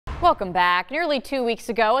Welcome back. Nearly 2 weeks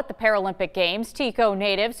ago at the Paralympic Games, Tekoa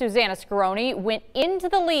native Susanna Scaroni went into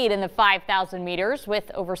the lead in the 5,000 meters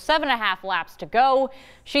with over 7.5 laps to go.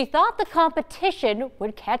 She thought the competition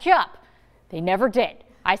would catch up. They never did.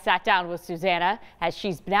 I sat down with Susanna as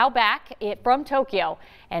she's now back from Tokyo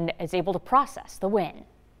and is able to process the win.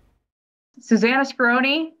 Susanna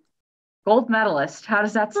Scaroni, gold medalist. How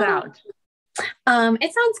does that sound?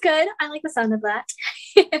 It sounds good. I like the sound of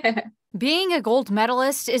that. Being a gold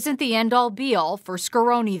medalist isn't the end-all be-all for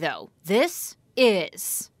Scaroni, though. This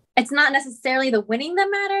is. It's not necessarily the winning that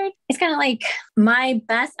mattered. It's kind of like my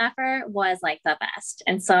best effort was like the best.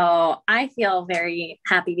 And so I feel very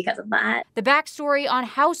happy because of that. The backstory on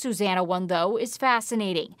how Susanna won, though, is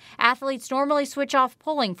fascinating. Athletes normally switch off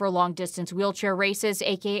pulling for long-distance wheelchair races,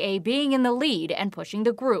 aka being in the lead and pushing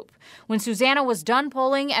the group. When Susanna was done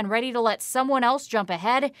pulling and ready to let someone else jump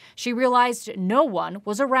ahead, she realized no one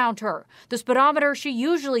was around her. The speedometer she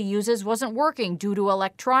usually uses wasn't working due to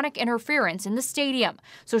electronic interference in the stadium,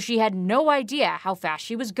 so she had no idea how fast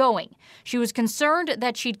she was going. She was concerned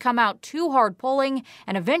that she'd come out too hard pulling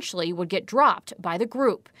and eventually would get dropped by the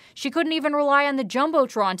group. She couldn't even rely on the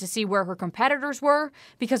Jumbotron to see where her competitors were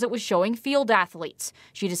because it was showing field athletes.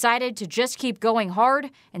 She decided to just keep going hard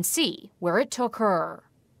and see where it took her.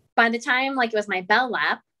 By the time it was my bell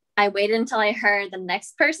lap, I waited until I heard the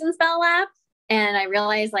next person's bell lap, and I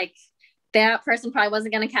realized that person probably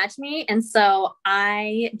wasn't going to catch me. And so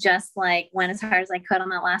I just went as hard as I could on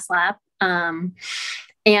that last lap.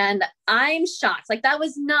 And I'm shocked. That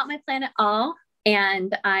was not my plan at all.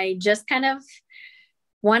 And I just kind of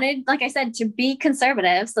wanted, like I said, to be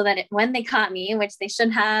conservative so that when they caught me, which they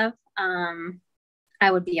should have,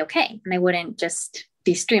 I would be okay. And I wouldn't just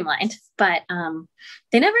be streamlined. But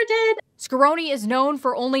they never did. Scaroni is known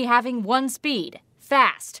for only having one speed,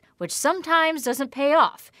 fast, which sometimes doesn't pay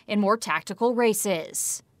off in more tactical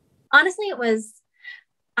races. Honestly, it was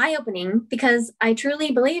eye-opening because I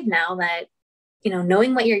truly believe now that,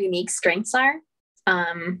 knowing what your unique strengths are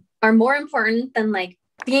more important than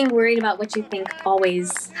being worried about what you think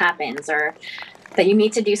always happens or that you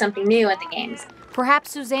need to do something new at the games.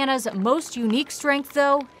 Perhaps Susanna's most unique strength,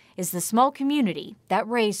 though, is the small community that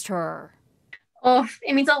raised her. Oh,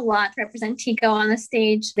 it means a lot to represent Tekoa on the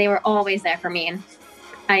stage. They were always there for me.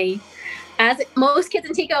 And as most kids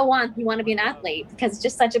in Tekoa you want to be an athlete because it's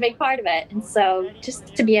just such a big part of it. And so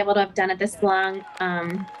just to be able to have done it this long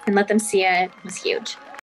and let them see it was huge.